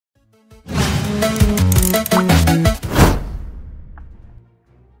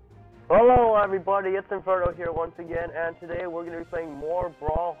Hello everybody, it's Inferno here once again, and today we're going to be playing more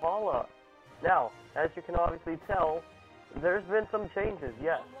Brawlhalla. Now, as you can obviously tell, there's been some changes,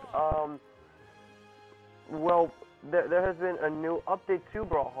 yes. Well, there has been a new update to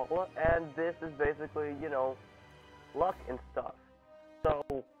Brawlhalla, and this is basically, you know, luck and stuff. So,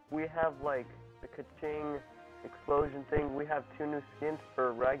 we have like the Ka-ching explosion thing. We have 2 new skins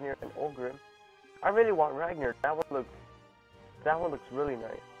for Ragnar and Olgrim. I really want Ragnar. That one looks really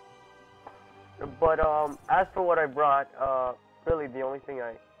nice. But as for what I brought, really the only thing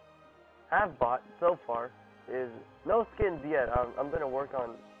I have bought so far is no skins yet. I'm gonna work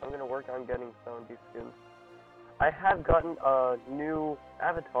on getting some of these skins. I have gotten a new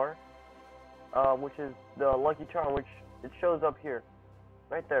avatar, which is the Lucky Charm, which it shows up here,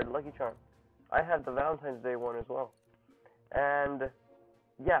 right there, the Lucky Charm. I have the Valentine's Day one as well, and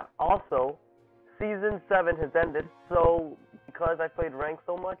yeah. Also, Season 7 has ended, so because I played rank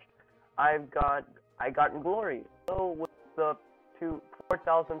so much, I gotten glory. So with the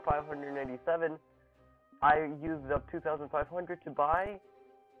 4,587, I used up 2,500 to buy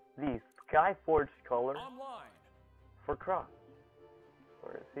the Skyforge color for Cross.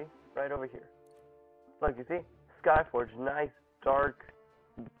 Where is he? Right over here. Look, you see? Skyforge, nice, dark,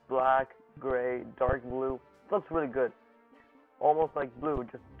 black, gray, dark blue. Looks really good. Almost like blue,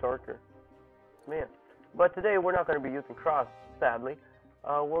 just darker. Man. But today we're not going to be using Cross, sadly.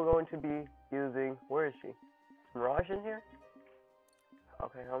 We're going to be using, where is she? Is Mirage in here?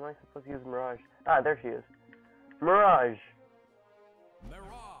 Okay, how am I supposed to use Mirage? Ah, there she is. Mirage.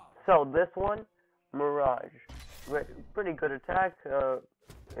 So this one, Mirage. Pretty good attack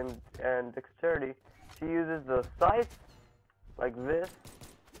and dexterity. She uses the scythe, like this,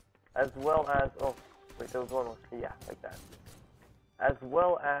 as well as, oh, wait, there was one more. Yeah, like that. As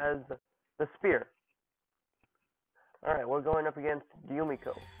well as the spear. Alright, we're going up against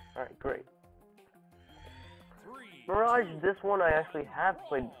Yumiko. Alright, great. Mirage, this one I actually have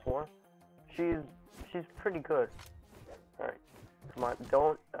played before. She's pretty good. Alright, come on,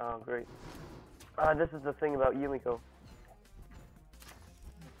 don't, oh great. This is the thing about Yumiko.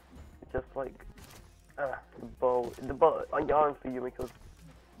 Just like, the bow, honestly Yumiko's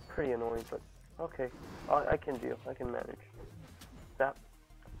pretty annoying, but okay. I can deal, I can manage. Zap.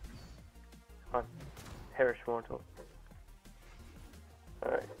 Come on, perish mortal.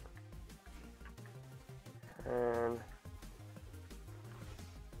 Alright. And...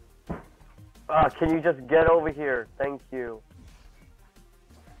 can you just get over here? Thank you.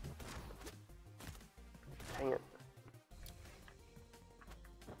 Dang it.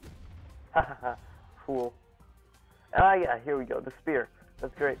 Hahaha. Fool. Yeah, here we go. The spear.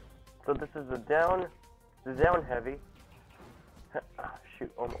 That's great. So this is the down heavy.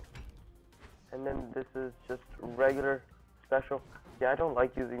 Shoot, almost. And then this is just regular special. Yeah, I don't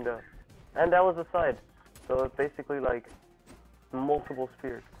like using the... And that was the side. So it's basically like multiple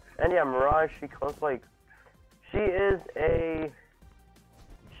spears. And yeah, Mirage, she comes like... She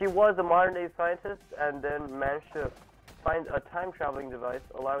was a modern day scientist and then managed to find a time traveling device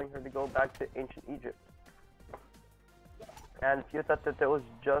allowing her to go back to ancient Egypt. And if you thought that there was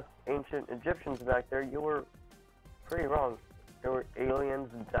just ancient Egyptians back there, you were pretty wrong. There were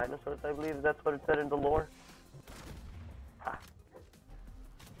aliens and dinosaurs, I believe that's what it said in the lore. Ha.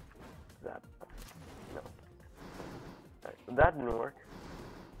 That. No. Alright, so that didn't work.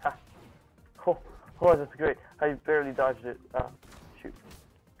 Ha. Oh, that's great. I barely dodged it. Ah, shoot.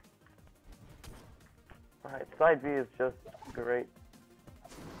 Alright, side B is just great.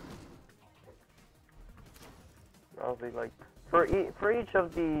 Honestly, like, for each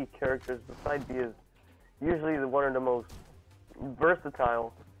of the characters, the side B is usually one of the most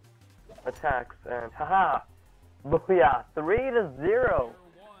versatile attacks, and haha! Booyah! 3-0!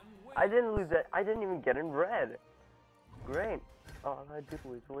 I didn't lose that. I didn't even get in red. Great. All I do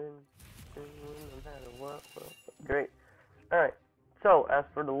is win. No matter what. Great. Alright. So, as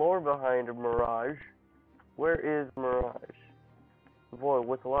for the lore behind Mirage, where is Mirage? Boy,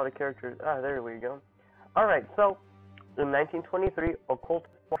 with a lot of characters. Ah, there we go. Alright, so, in 1923, occult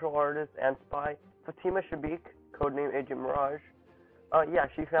martial artist and spy Fatima Shabik, codename Agent Mirage, yeah,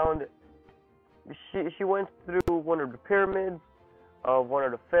 she found, she went through one of the pyramids of one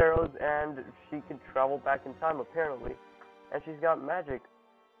of the pharaohs, and she can travel back in time, apparently, and she's got magic.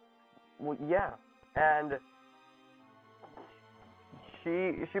 Well, yeah, and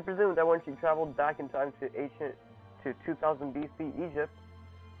she presumed that when she traveled back in time to 2000 BC Egypt,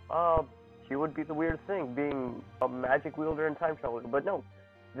 she would be the weirdest thing, being a magic wielder and time traveler. But no,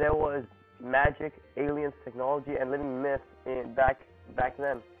 there was magic, aliens, technology, and living myths back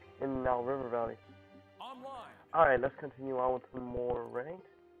then in now River Valley. Online. Alright, let's continue on with some more ranked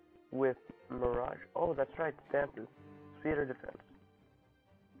with Mirage. Oh, that's right, stances. Speed or defense?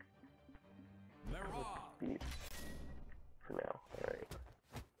 Mirage. Speed. For now.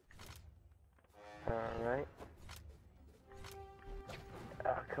 Alright.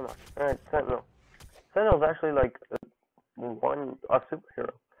 Ah, come on. Alright, Sentinel. Sentinel's actually like a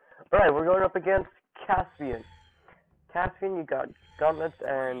superhero. Alright, we're going up against Caspian. Caspian, you got gauntlets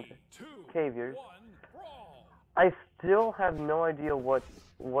and 3, 2, caviars. 1, brawl. I still have no idea what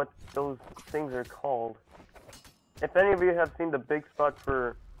those things are called. If any of you have seen the big spot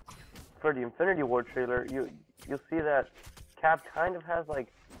for the Infinity War trailer, you'll see that Cap kind of has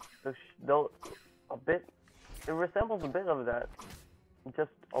like a bit. It resembles a bit of that,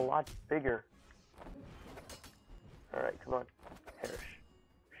 just a lot bigger. All right, come on, perish,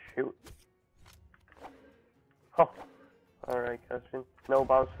 shoot. Oh, all right, Caspian. No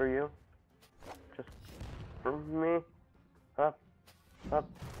bombs for you. Just for me. Up,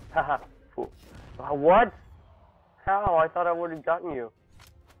 haha, fool. What? How? I thought I would have gotten you.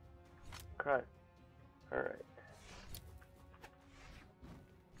 Crud. Alright.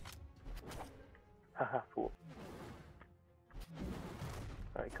 Haha, fool.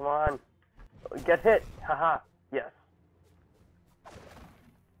 Alright, come on. Get hit! Haha, yes.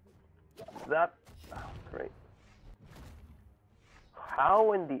 That. Oh, great.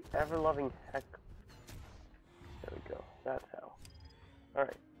 How in the ever-loving heck? There we go. That's how.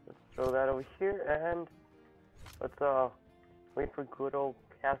 Alright, let's throw that over here and let's wait for good old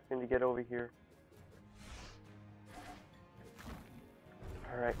Caspian to get over here.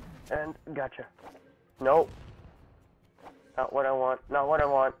 Alright, and gotcha. No. Not what I want. Not what I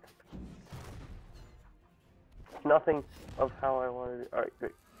want. Nothing of how I wanted it. Alright,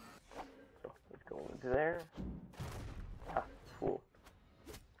 great. So let's go over there. Ah, fool.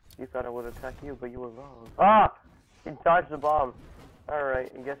 You thought I would attack you, but you were wrong. Ah! He dodged the bomb.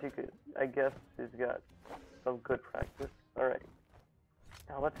 Alright, I guess he's got some good practice. Alright.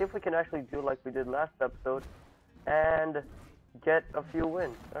 Now let's see if we can actually do like we did last episode and get a few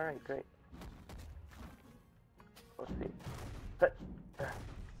wins. Alright, great. Let's see.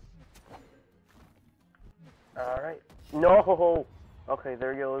 Alright. No! Okay,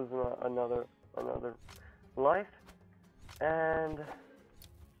 there goes another life. And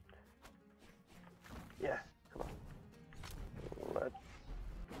yeah, come on. Let's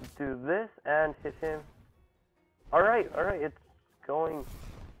do this and hit him. Alright, it's going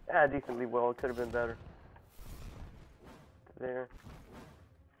decently well. It could have been better. There.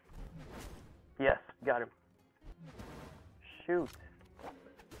 Yes, got him. Shoot.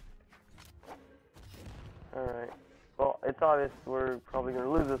 Alright. Well, it's obvious we're probably going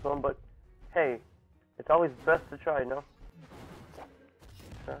to lose this one, but hey, it's always best to try, no?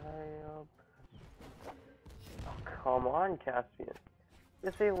 Try your best. Oh, come on, Caspian.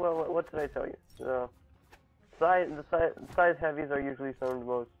 You see, well, what did I tell you? The size heavies are usually some of the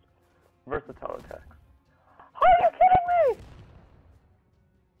most versatile attacks. Are you kidding me?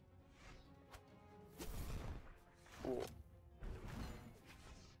 Cool.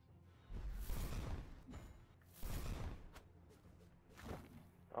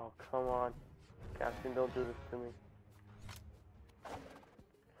 Oh, come on. Caspian, don't do this to me.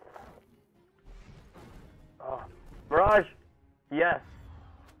 Oh, Mirage! Yes!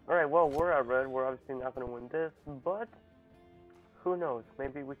 Alright, well, we're at red. We're obviously not going to win this, but who knows?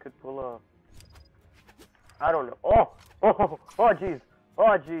 Maybe we could pull a... I don't know. Oh, jeez.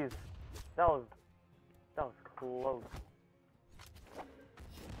 Oh, jeez. That was close.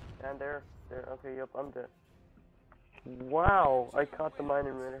 And there. Okay, yep, I'm dead. Wow, I caught the mine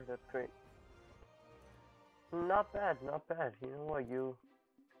in midair. That's great. Not bad. You know what, you...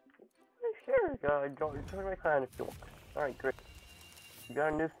 Sure, join my clan if you want. Alright, great. You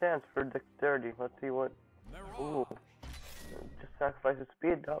got a new stance for dexterity. Let's see what... Ooh. Just sacrifice the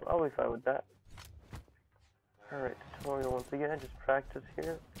speed. I'll be fine with that. Alright, tutorial once again. Just practice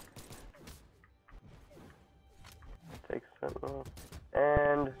here. Take Sentinel.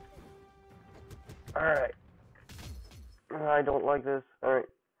 And... Alright. I don't like this. Alright.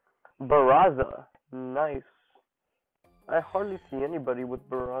 Barraza. Nice. I hardly see anybody with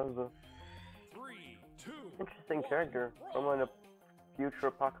Barraza. 3, 2, Interesting character from a future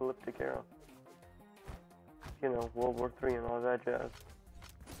apocalyptic era. You know, World War III and all that jazz.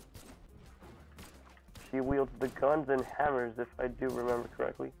 She wields the guns and hammers, if I do remember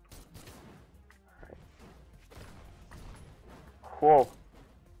correctly. Alright. Whoa.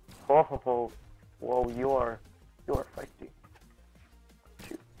 Whoa, you are feisty.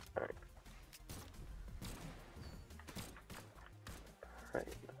 Shoot. Alright.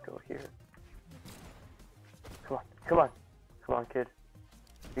 Alright, let's go Come on. Come on, kid.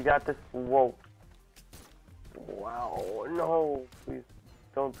 You got this. Whoa. Wow. No. Please.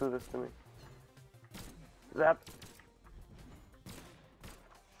 Don't do this to me. Zap.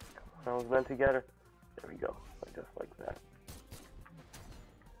 Come on. I was meant to get her. There we go. Just like that.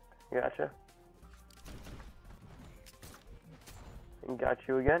 Gotcha. And got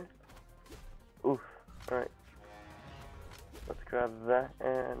you again. Oof. Alright. Let's grab that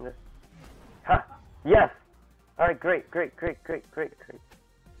and... Ha! Yes! Alright, great.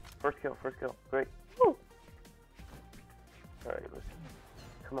 First kill. Great. Woo! Alright, let's...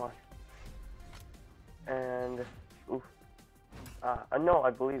 Come on. And... Oof. No, I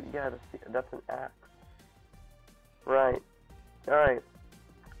believe... Yeah, that's an axe. Right. Alright.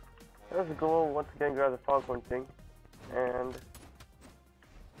 Let's go once again grab the foghorn thing. And...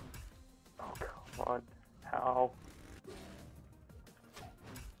 Oh, come on. How?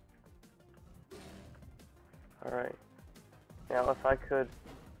 Alright. Now if I could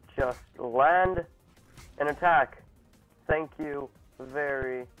just land and attack. Thank you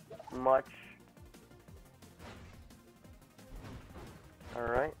very much.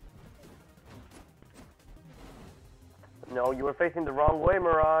 Alright. No, you were facing the wrong way,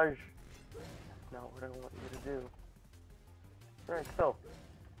 Mirage. That's not what I want you to do. Alright, so.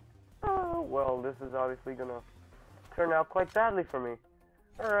 Oh, well, this is obviously gonna turn out quite badly for me.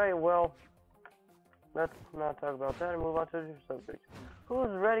 Alright, well. Let's not talk about that and move on to the subject.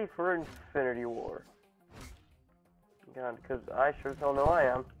 Who's ready for Infinity War? God, because I sure as hell know I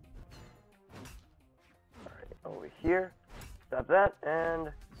am. Alright, over here. Stop that,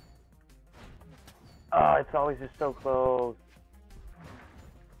 and... Ah, it's always just so close.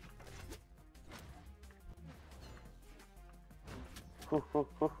 Alright,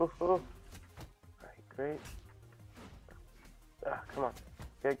 great. Ah, come on.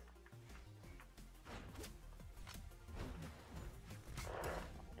 Okay.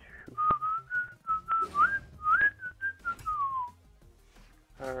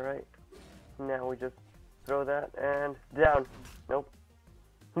 Alright. Now we just throw that and down. Nope.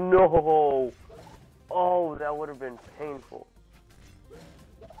 No! Oh, that would have been painful.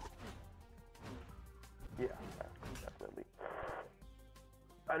 Yeah, definitely.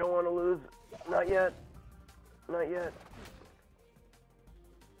 I don't want to lose. Not yet. Not yet.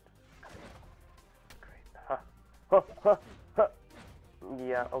 Great. Ha. Ha, ha, ha.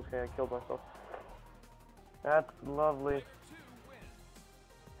 Yeah, okay, I killed myself. That's lovely.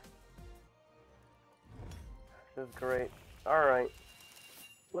 This is great. Alright.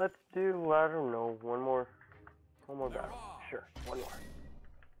 Let's do, I don't know, one more battle. Sure, one more.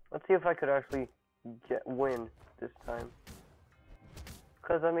 Let's see if I could actually win this time.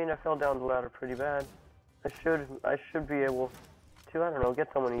 Cause I mean, I fell down the ladder pretty bad. I should be able to, I don't know,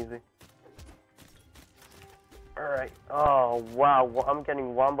 get someone easy. Alright. Oh, wow, I'm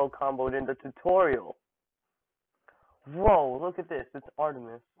getting wombo comboed in the tutorial. Whoa, look at this. It's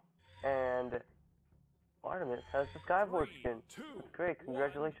Artemis. And... Artemis has the Skyboard skin. It's great.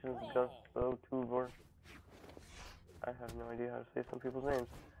 Congratulations, Gustotubor. I have no idea how to say some people's names.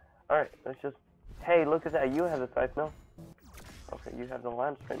 Alright, let's just... Hey, look at that. You have the scythe, no? Okay, you have the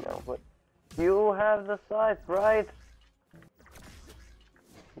lance right now, but... You have the scythe, right?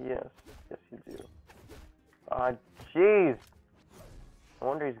 Yes. Yes, you do. Ah, jeez. I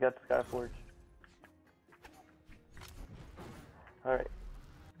wonder he's got the Skyforged. Alright.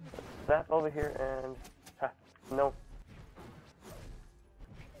 Let's zap over here and... Ha, no.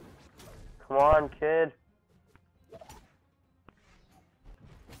 Come on, kid.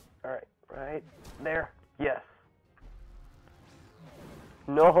 Alright, right there. Yes.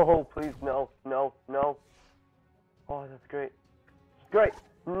 No, please, no, no, no. Oh, that's great. Great.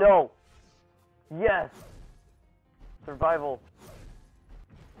 No. Yes. Survival.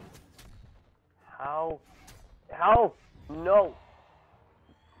 How? How? No.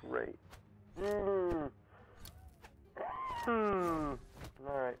 Great.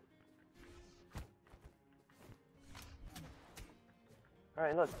 Alright.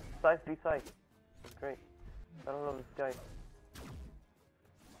 Alright, look. Scythe v Scythe. Great. I don't know this guy.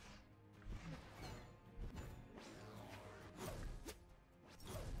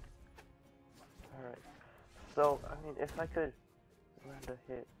 Alright. So, I mean, if I could land a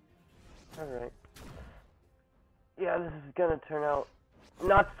hit. Alright. Yeah, this is gonna turn out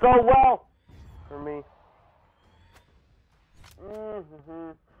not so well for me.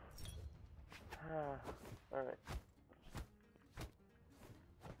 Alright.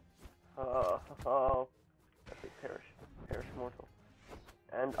 Oh. Okay, perish. Perish mortal.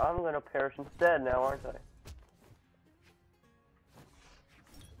 And I'm gonna perish instead now, aren't I?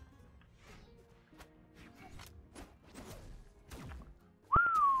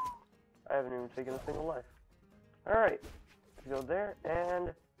 haven't even taken a single life. Alright, let's go there,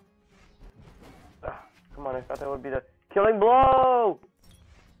 and... come on, I thought that would be the killing blow!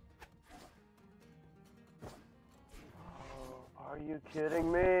 Oh, are you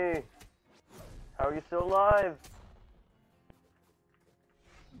kidding me? How are you still alive?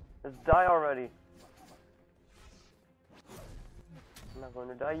 Let's die already. I'm not going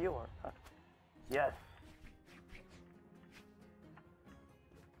to die, you are. Huh? Yes.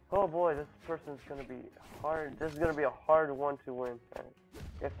 Oh boy, this person's gonna be hard. This is gonna be a hard one to win.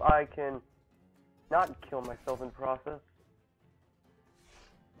 If I can not kill myself in the process.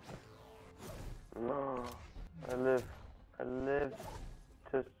 No, I live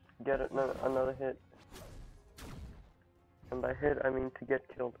to get another hit. And by hit, I mean to get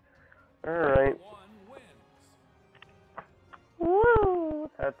killed. Alright. Woo!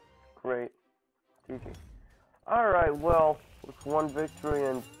 That's great. GG. Alright, well, with one victory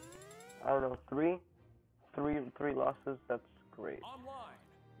and, I don't know, three losses, that's great.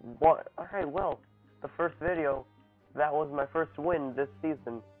 What? Alright, well, the first video, that was my first win this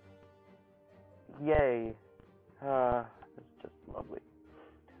season. Yay. It's just lovely.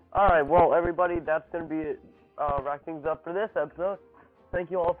 Alright, well, everybody, that's going to be it. Wrap things up for this episode.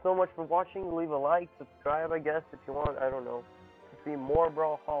 Thank you all so much for watching. Leave a like, subscribe, I guess, if you want, I don't know, to see more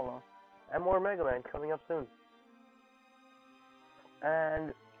Brawlhalla and more Mega Man coming up soon.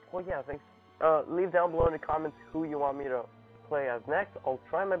 And, well, yeah, thanks. Leave down below in the comments who you want me to play as next. I'll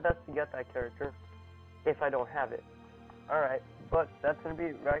try my best to get that character if I don't have it. Alright, but that's going to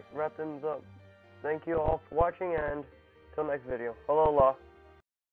be wrap things up. Thank you all for watching, and till next video. Hello,